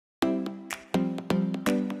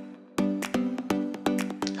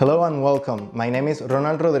Hello and welcome. My name is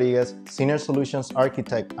Ronald Rodriguez, Senior Solutions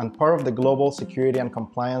Architect and part of the Global Security and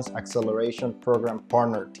Compliance Acceleration Program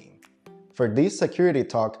Partner Team. For this Security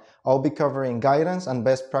Talk, I'll be covering guidance and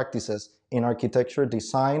best practices in architecture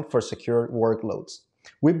design for secure workloads.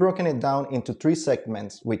 We've broken it down into three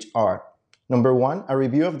segments, which are: number one, a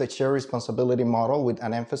review of the shared responsibility model with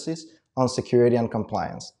an emphasis on security and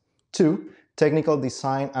compliance. Two, technical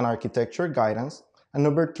design and architecture guidance. And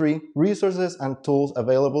number three, resources and tools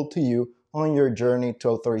available to you on your journey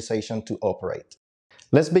to authorization to operate.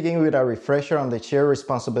 Let's begin with a refresher on the shared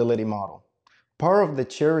responsibility model. Part of the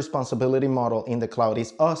shared responsibility model in the cloud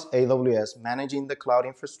is us, AWS, managing the cloud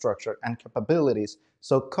infrastructure and capabilities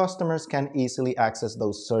so customers can easily access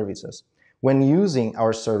those services. When using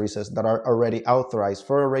our services that are already authorized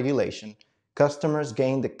for a regulation, customers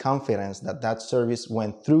gain the confidence that that service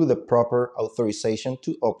went through the proper authorization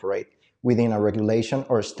to operate within a regulation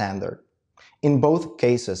or standard. In both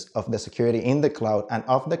cases of the security in the cloud and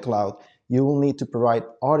off the cloud, you will need to provide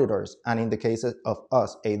auditors, and in the cases of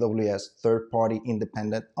us, AWS, third-party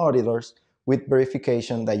independent auditors, with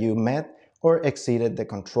verification that you met or exceeded the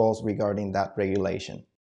controls regarding that regulation.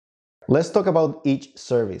 Let's talk about each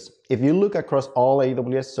service. If you look across all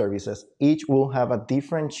AWS services, each will have a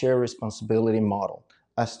different shared responsibility model.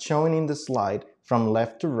 As shown in the slide, from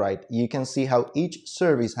left to right, you can see how each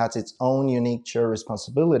service has its own unique shared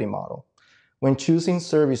responsibility model. When choosing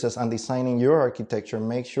services and designing your architecture,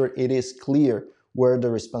 make sure it is clear where the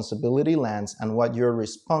responsibility lands and what you're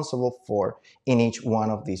responsible for in each one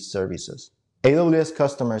of these services. AWS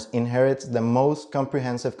customers inherit the most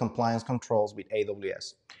comprehensive compliance controls with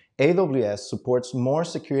AWS. AWS supports more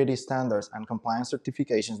security standards and compliance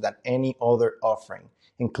certifications than any other offering,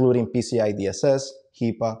 including PCI DSS,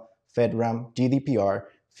 HIPAA, FedRAMP, GDPR,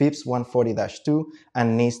 FIPS 140-2,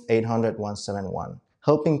 and NIST 800-171,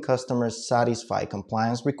 helping customers satisfy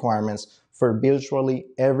compliance requirements for virtually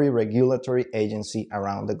every regulatory agency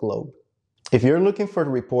around the globe. If you're looking for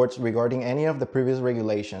reports regarding any of the previous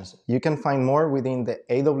regulations, you can find more within the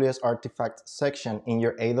AWS Artifact section in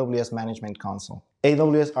your AWS Management Console.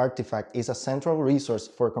 AWS Artifact is a central resource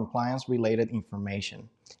for compliance-related information.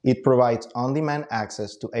 It provides on-demand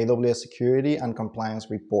access to AWS security and compliance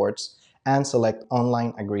reports and select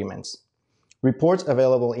online agreements. Reports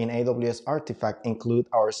available in AWS Artifact include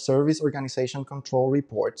our Service Organization Control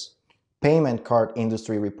reports, payment card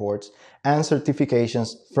industry reports, and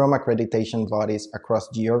certifications from accreditation bodies across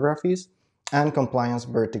geographies and compliance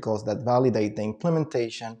verticals that validate the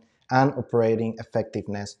implementation and operating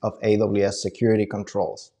effectiveness of AWS security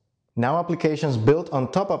controls. Now, applications built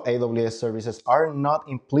on top of AWS services are not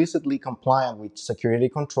implicitly compliant with security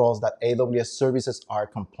controls that AWS services are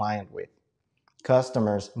compliant with.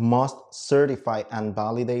 Customers must certify and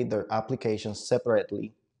validate their applications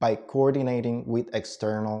separately by coordinating with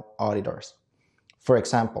external auditors. For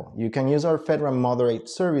example, you can use our FedRAMP moderate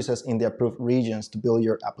services in the approved regions to build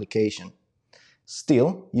your application.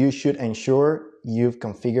 Still, you should ensure you've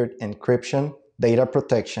configured encryption, data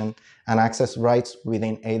protection, and access rights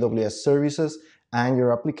within AWS services and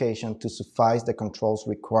your application to suffice the controls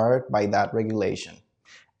required by that regulation,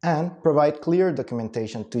 and provide clear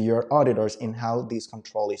documentation to your auditors in how this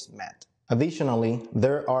control is met. Additionally,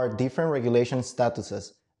 there are different regulation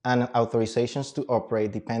statuses and authorizations to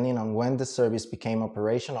operate depending on when the service became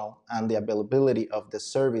operational and the availability of the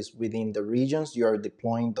service within the regions you are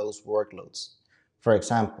deploying those workloads. For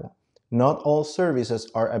example, not all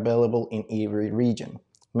services are available in every region.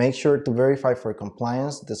 Make sure to verify for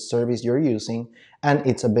compliance the service you're using and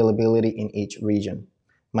its availability in each region.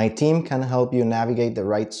 My team can help you navigate the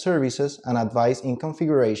right services and advise in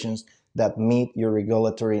configurations that meet your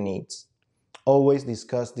regulatory needs. Always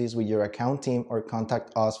discuss this with your account team or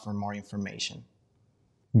contact us for more information.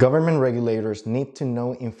 Government regulators need to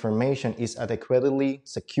know information is adequately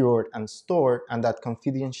secured and stored and that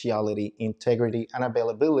confidentiality, integrity, and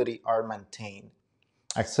availability are maintained.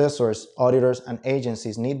 Assessors, auditors, and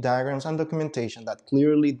agencies need diagrams and documentation that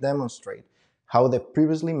clearly demonstrate how the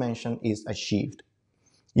previously mentioned is achieved.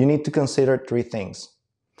 You need to consider three things: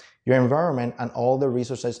 your environment and all the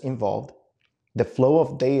resources involved, the flow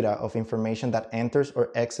of data of information that enters or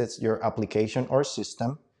exits your application or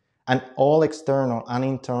system, and all external and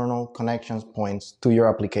internal connections points to your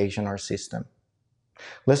application or system.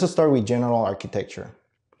 Let's start with general architecture.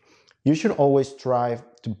 You should always strive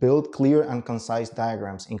to build clear and concise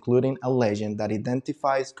diagrams, including a legend that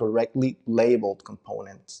identifies correctly labeled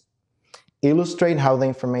components. Illustrate how the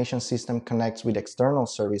information system connects with external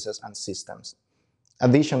services and systems.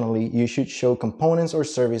 Additionally, you should show components or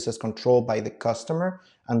services controlled by the customer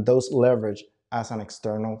and those leveraged as an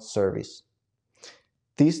external service.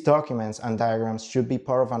 These documents and diagrams should be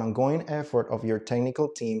part of an ongoing effort of your technical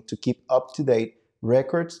team to keep up-to-date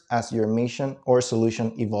records as your mission or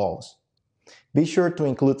solution evolves. Be sure to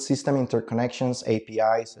include system interconnections,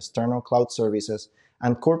 APIs, external cloud services,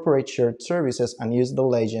 and corporate shared services, and use the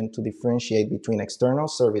legend to differentiate between external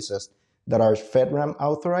services that are FedRAMP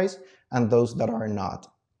authorized and those that are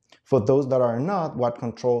not. For those that are not, what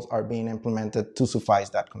controls are being implemented to suffice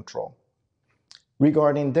that control.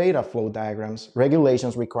 Regarding data flow diagrams,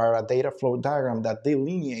 regulations require a data flow diagram that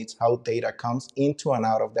delineates how data comes into and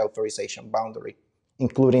out of the authorization boundary,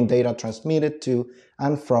 including data transmitted to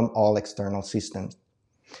and from all external systems.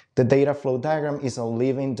 The data flow diagram is a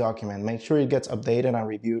living document. Make sure it gets updated and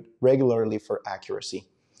reviewed regularly for accuracy.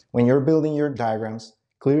 When you're building your diagrams,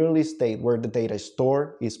 clearly state where the data is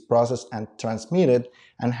stored, is processed, and transmitted,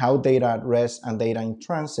 and how data at rest and data in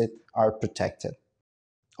transit are protected.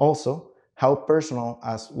 Also, how personnel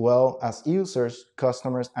as well as users,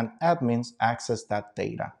 customers, and admins access that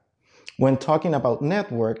data. When talking about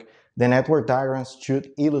network, the network diagrams should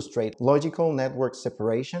illustrate logical network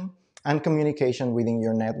separation and communication within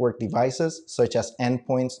your network devices, such as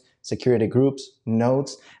endpoints, security groups,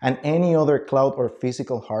 nodes, and any other cloud or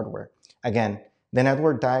physical hardware. Again, the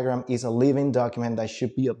network diagram is a living document that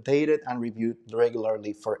should be updated and reviewed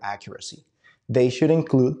regularly for accuracy. They should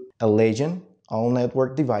include a legend, all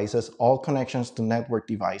network devices, all connections to network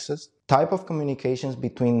devices, type of communications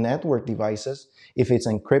between network devices, if it's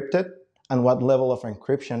encrypted, and what level of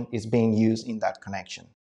encryption is being used in that connection.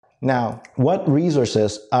 Now, what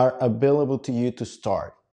resources are available to you to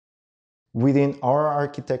start? Within our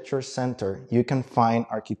Architecture Center, you can find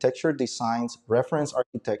architecture designs, reference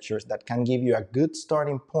architectures that can give you a good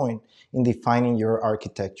starting point in defining your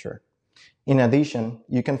architecture. In addition,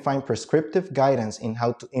 you can find prescriptive guidance in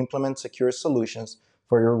how to implement secure solutions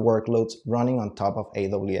for your workloads running on top of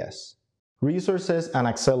AWS. Resources and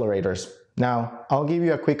accelerators. Now, I'll give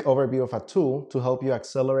you a quick overview of a tool to help you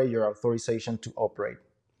accelerate your authorization to operate.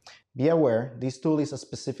 Be aware, this tool is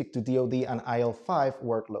specific to DoD and IL5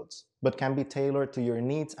 workloads, but can be tailored to your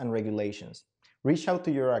needs and regulations. Reach out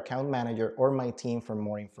to your account manager or my team for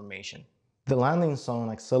more information. The Landing Zone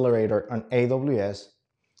Accelerator on AWS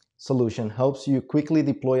solution helps you quickly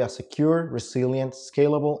deploy a secure, resilient,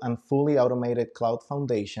 scalable, and fully automated cloud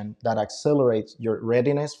foundation that accelerates your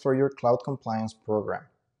readiness for your cloud compliance program.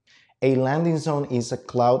 A landing zone is a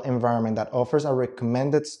cloud environment that offers a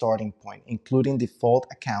recommended starting point, including default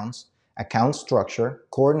accounts, account structure,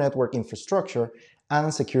 core network infrastructure,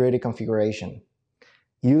 and security configuration.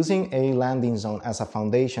 Using a landing zone as a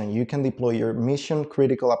foundation, you can deploy your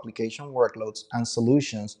mission-critical application workloads and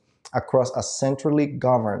solutions across a centrally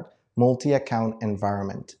governed multi-account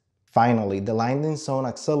environment. Finally, the Landing Zone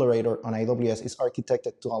Accelerator on AWS is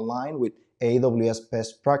architected to align with AWS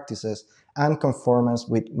best practices and conformance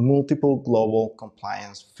with multiple global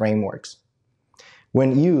compliance frameworks.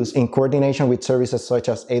 When used in coordination with services such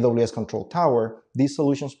as AWS Control Tower, these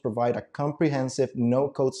solutions provide a comprehensive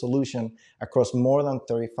no-code solution across more than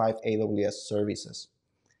 35 AWS services.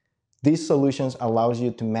 These solutions allow you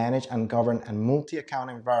to manage and govern a multi-account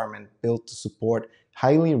environment built to support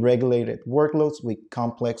highly regulated workloads with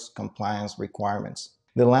complex compliance requirements.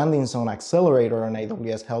 The Landing Zone Accelerator on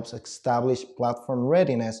AWS helps establish platform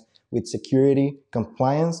readiness with security,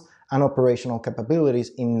 compliance, and operational capabilities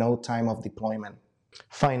in no time of deployment.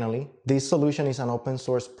 Finally, this solution is an open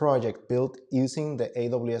source project built using the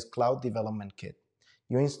AWS Cloud Development Kit.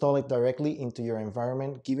 You install it directly into your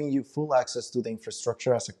environment, giving you full access to the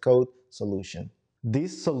infrastructure as a code solution.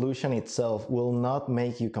 This solution itself will not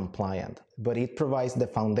make you compliant, but it provides the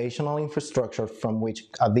foundational infrastructure from which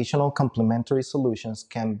additional complementary solutions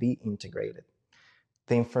can be integrated.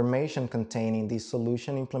 The information contained in this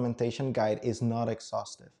solution implementation guide is not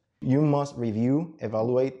exhaustive. You must review,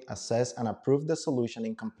 evaluate, assess, and approve the solution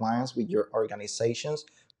in compliance with your organization's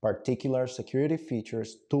particular security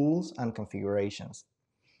features, tools, and configurations.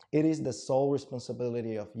 It is the sole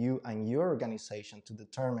responsibility of you and your organization to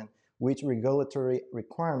determine which regulatory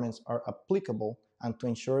requirements are applicable and to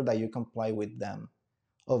ensure that you comply with them.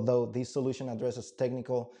 Although this solution addresses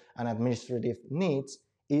technical and administrative needs,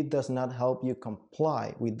 it does not help you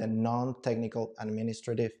comply with the non-technical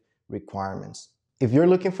administrative requirements. If you're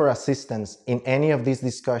looking for assistance in any of these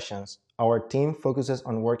discussions, our team focuses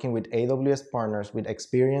on working with AWS partners with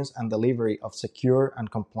experience and delivery of secure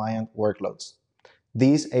and compliant workloads.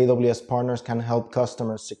 These AWS partners can help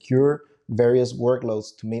customers secure various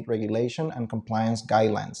workloads to meet regulation and compliance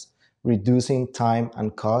guidelines, reducing time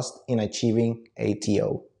and cost in achieving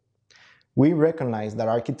ATO. We recognize that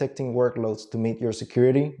architecting workloads to meet your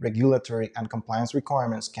security, regulatory, and compliance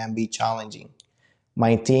requirements can be challenging.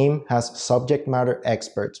 My team has subject matter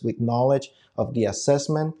experts with knowledge of the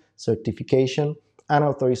assessment, certification, and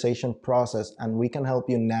authorization process, and we can help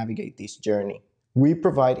you navigate this journey. We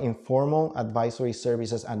provide informal advisory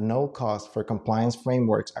services at no cost for compliance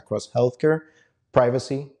frameworks across healthcare,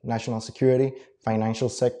 privacy, national security, financial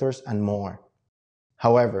sectors, and more.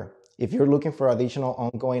 However, if you're looking for additional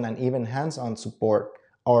ongoing and even hands-on support,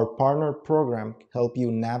 our partner program can help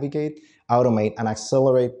you navigate, automate, and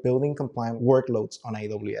accelerate building compliant workloads on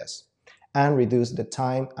AWS and reduce the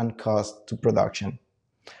time and cost to production.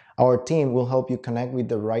 Our team will help you connect with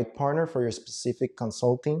the right partner for your specific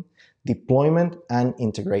consulting, deployment, and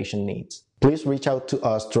integration needs. Please reach out to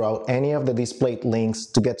us throughout any of the displayed links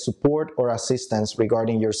to get support or assistance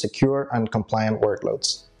regarding your secure and compliant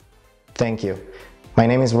workloads. Thank you. My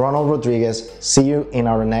name is Ronald Rodriguez. See you in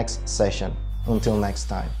our next session. Until next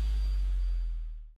time.